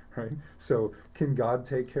 Right? So can God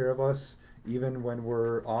take care of us even when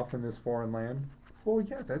we're off in this foreign land? Well,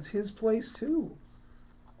 yeah, that's his place too.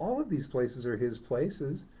 All of these places are his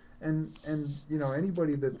places. And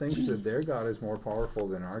anybody that thinks that their God is more powerful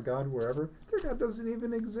than our God wherever, their God doesn't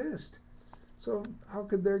even exist. So how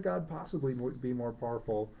could their God possibly be more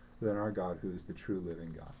powerful than our God, who is the true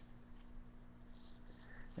living God?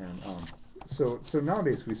 And so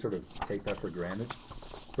nowadays we sort of take that for granted,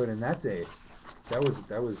 but in that day, that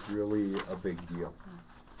was really a big deal.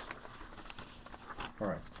 All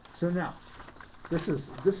right. So now, this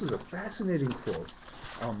is a fascinating quote.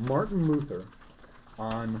 Martin Luther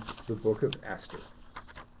on the book of Esther.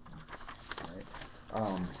 Right?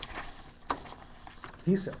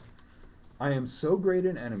 He said, "I am so great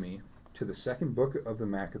an enemy to the second book of the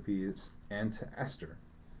Maccabees and to Esther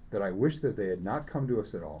that I wish that they had not come to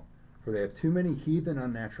us at all, for they have too many heathen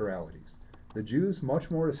unnaturalities. The Jews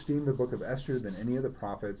much more esteem the book of Esther than any of the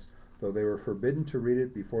prophets, though they were forbidden to read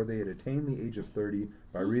it before they had attained the age of 30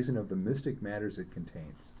 by reason of the mystic matters it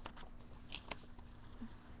contains."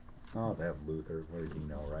 Oh, that Luther, what did he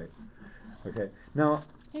know, right? Okay, now...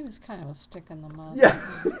 He was kind of a stick in the mud. Yeah.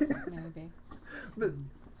 Maybe. But,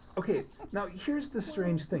 okay, now here's the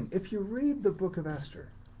strange thing. If you read the book of Esther,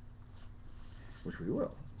 which we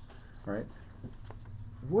will, right?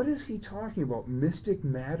 What is he talking about? Mystic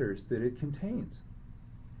matters that it contains.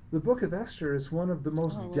 The book of Esther is one of the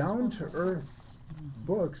most down-to-earth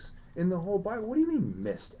books in the whole Bible. What do you mean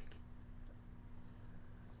mystic?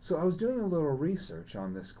 So I was doing a little research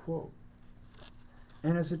on this quote.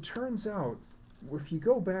 And as it turns out, if you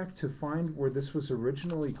go back to find where this was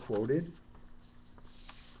originally quoted,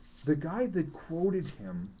 the guy that quoted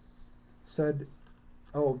him said,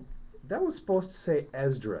 oh, that was supposed to say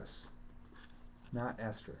Esdras, not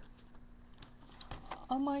Esther.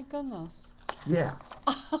 Oh my goodness. Yeah.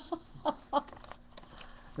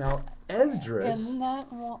 Now, Esdras... Isn't that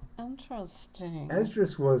interesting?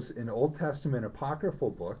 Esdras was an Old Testament apocryphal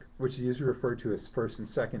book, which is usually referred to as 1st and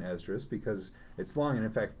 2nd Esdras because it's long. And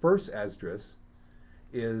in fact, 1st Esdras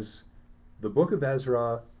is the book of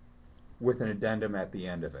Ezra with an addendum at the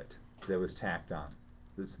end of it that was tacked on.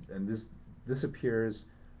 This appears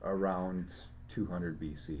around 200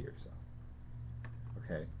 BC or so.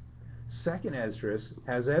 Okay. 2nd Esdras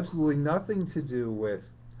has absolutely nothing to do with...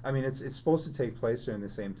 I mean, it's supposed to take place during the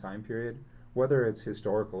same time period. Whether it's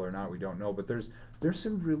historical or not, we don't know. But there's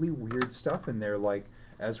some really weird stuff in there, like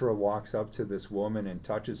Ezra walks up to this woman and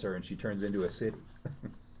touches her, and she turns into a city.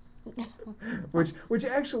 which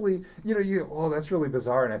actually, that's really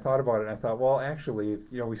bizarre. And I thought about it, and I thought, well, actually,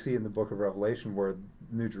 we see in the book of Revelation where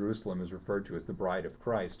New Jerusalem is referred to as the bride of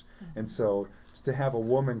Christ, and so to have a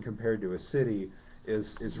woman compared to a city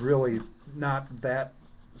is really not that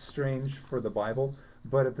strange for the Bible.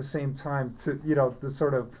 But at the same time, the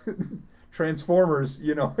sort of Transformers,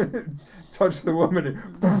 touch the woman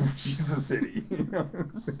and boom, she's the city.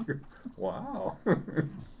 Wow.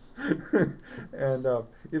 And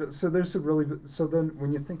so there's some really. So then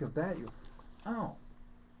when you think of that, oh,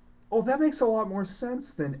 that makes a lot more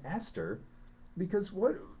sense than Esther, because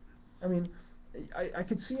I mean, I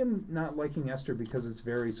could see him not liking Esther because it's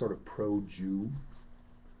very sort of pro-Jew.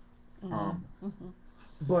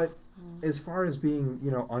 But as far as being,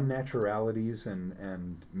 unnaturalities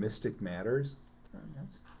and mystic matters,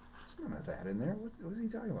 there's none of that in there. What's he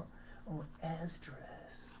talking about? Oh,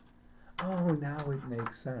 Esdras. Oh, now it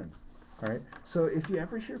makes sense. All right. So if you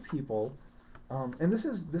ever hear people, and this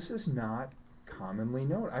is not commonly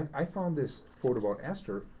known. I found this quote about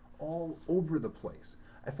Esther all over the place.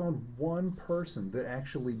 I found one person that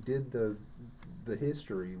actually did the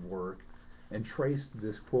history work and traced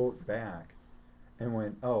this quote back and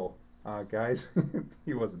went, oh, guys,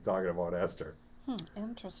 he wasn't talking about Esther.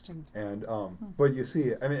 Interesting. And but you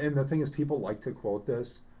see, I mean, and the thing is, people like to quote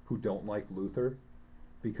this who don't like Luther,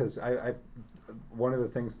 because one of the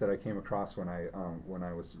things that I came across when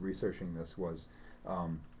I was researching this was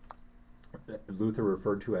Luther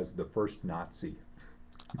referred to as the first Nazi.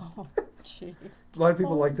 Oh, gee. A lot of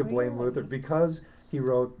people like to blame really? Luther because he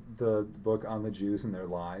wrote the book on the Jews and their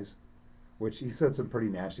lies, which he said some pretty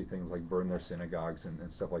nasty things like burn their synagogues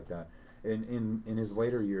and stuff like that. In his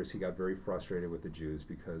later years, he got very frustrated with the Jews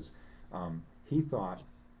because he thought,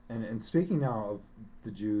 and speaking now of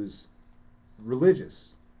the Jews,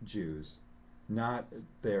 religious Jews, not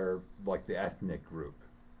their like the ethnic group.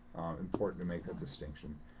 Important to make that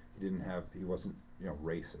distinction. He wasn't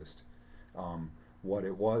racist. What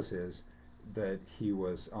it was is that he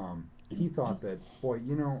thought that, boy,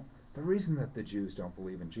 the reason that the Jews don't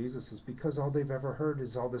believe in Jesus is because all they've ever heard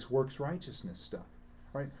is all this works righteousness stuff,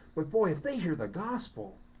 right? But boy, if they hear the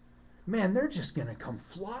gospel, man, they're just going to come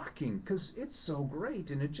flocking because it's so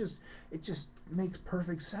great, and it just makes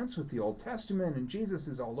perfect sense with the Old Testament, and Jesus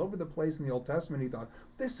is all over the place in the Old Testament. He thought,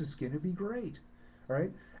 this is going to be great,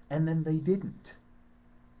 right? And then they didn't.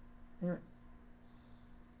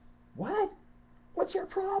 What? What's your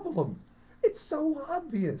problem? It's so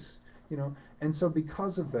obvious, And so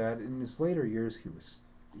because of that, in his later years, he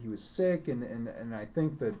was sick, and I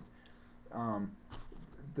think that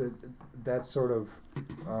that sort of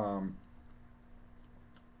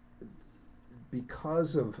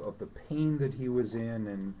because of the pain that he was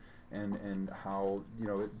in and how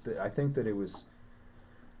I think that it was,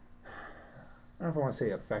 I don't know if I want to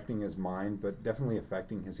say affecting his mind, but definitely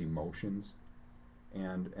affecting his emotions.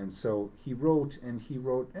 And so he wrote, and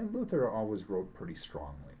Luther always wrote pretty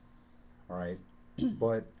strongly, all right?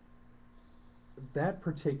 But that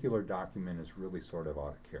particular document is really sort of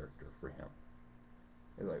out of character for him.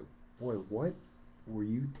 Like, boy, what were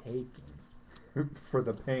you taking for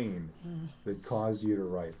the pain that caused you to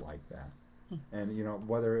write like that? And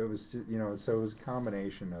whether it was so it was a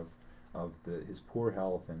combination of his poor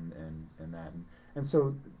health and that, and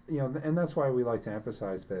so and that's why we like to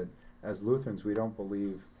emphasize that as Lutherans we don't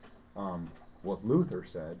believe what Luther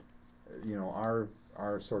said.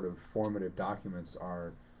 Our sort of formative documents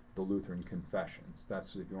are the Lutheran confessions.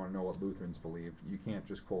 That's, if you want to know what Lutherans believe, you can't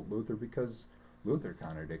just quote Luther because Luther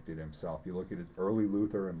contradicted himself. You look at early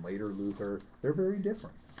Luther and later Luther, they're very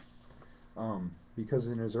different. Because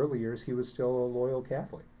in his early years he was still a loyal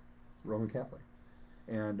Catholic, Roman Catholic,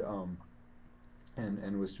 and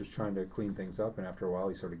was just trying to clean things up. And after a while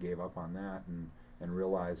he sort of gave up on that and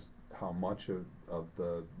realized how much of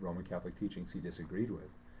the Roman Catholic teachings he disagreed with,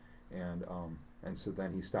 and so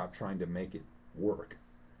then he stopped trying to make it work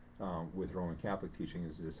with Roman Catholic teaching.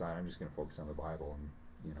 Is to decide, I'm just going to focus on the Bible,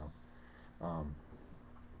 and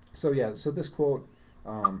so this quote,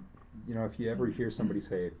 if you ever hear somebody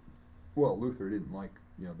say, well, Luther didn't like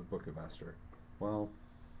the Book of Esther, well,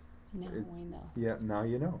 now we know. Yeah, now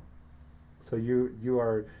you know. So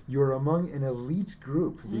you're among an elite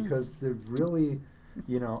group, because they're really,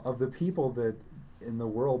 of the people that in the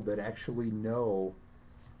world that actually know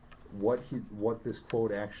what this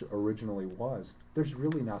quote actually originally was. There's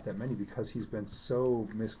really not that many, because he's been so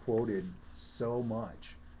misquoted so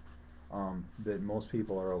much that most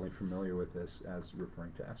people are only familiar with this as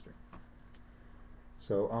referring to Esther.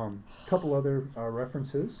 So a couple other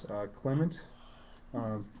references. Clement,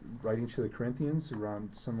 writing to the Corinthians around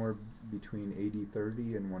somewhere between AD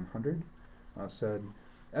 30 and 100, said,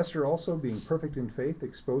 Esther also, being perfect in faith,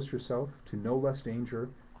 exposed herself to no less danger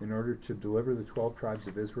in order to deliver the 12 tribes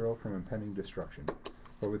of Israel from impending destruction.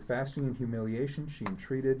 For with fasting and humiliation she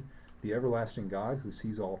entreated the everlasting God, who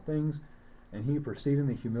sees all things, and he, perceiving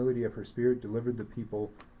the humility of her spirit, delivered the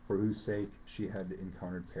people for whose sake she had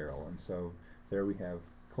encountered peril. And so there we have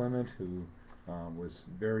Clement, who was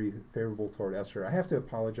very favorable toward Esther. I have to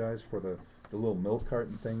apologize for the little milk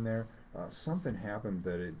carton thing there. Something happened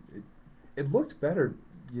that it looked better,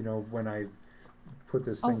 when I put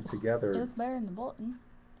this thing together. It looked better in the bulletin.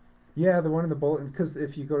 Yeah, the one in the bulletin, because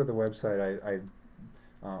if you go to the website,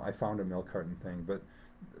 I found a milk carton thing,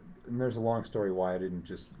 and there's a long story why I didn't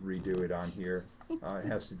just redo it on here. It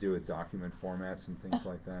has to do with document formats and things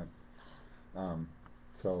like that.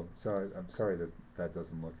 So I'm sorry that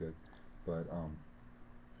doesn't look good, but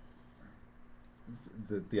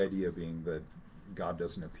the idea being that God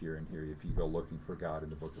doesn't appear in here. If you go looking for God in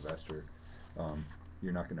the book of Esther,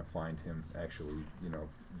 you're not going to find him actually,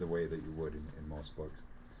 the way that you would in most books.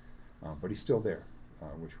 But he's still there,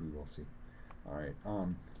 which we will see. All right.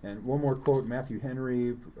 And one more quote, Matthew Henry,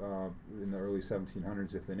 in the early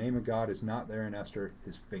 1700s, if the name of God is not there in Esther,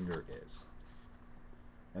 his finger is.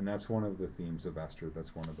 And that's one of the themes of Esther.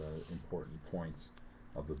 That's one of the important points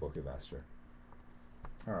of the book of Esther.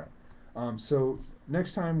 All right. So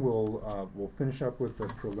next time we'll finish up with the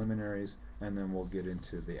preliminaries, and then we'll get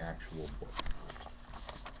into the actual book.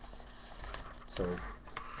 So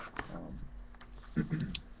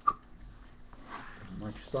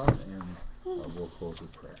much thought, and we'll close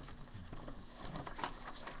with prayer.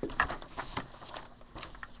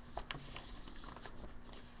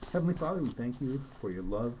 Heavenly Father, we thank you for your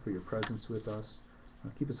love, for your presence with us.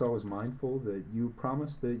 Keep us always mindful that you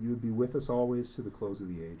promised that you would be with us always to the close of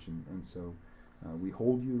the age, and so we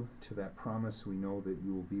hold you to that promise. We know that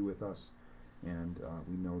you will be with us, and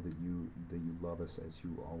we know that you love us as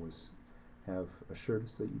you always have assured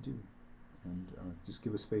us that you do. And just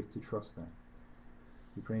give us faith to trust that.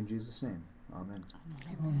 We pray in Jesus' name. Amen.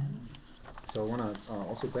 Amen. So I want to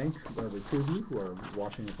also thank the two of you who are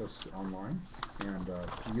watching with us online, and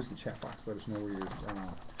use the chat box. Let us know where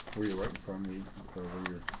you're writing from, or where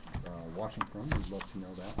you're watching from. We'd love to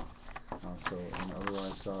know that. And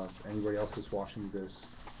otherwise, anybody else that's watching this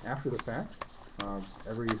after the fact,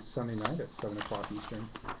 every Sunday night at 7 o'clock Eastern,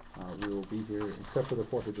 we will be here, except for the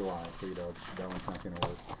 4th of July. I figured out that one's not going to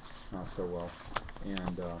work so well.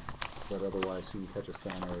 And but otherwise, you can catch us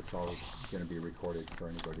down there. It's all going to be recorded for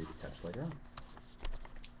anybody to catch later on.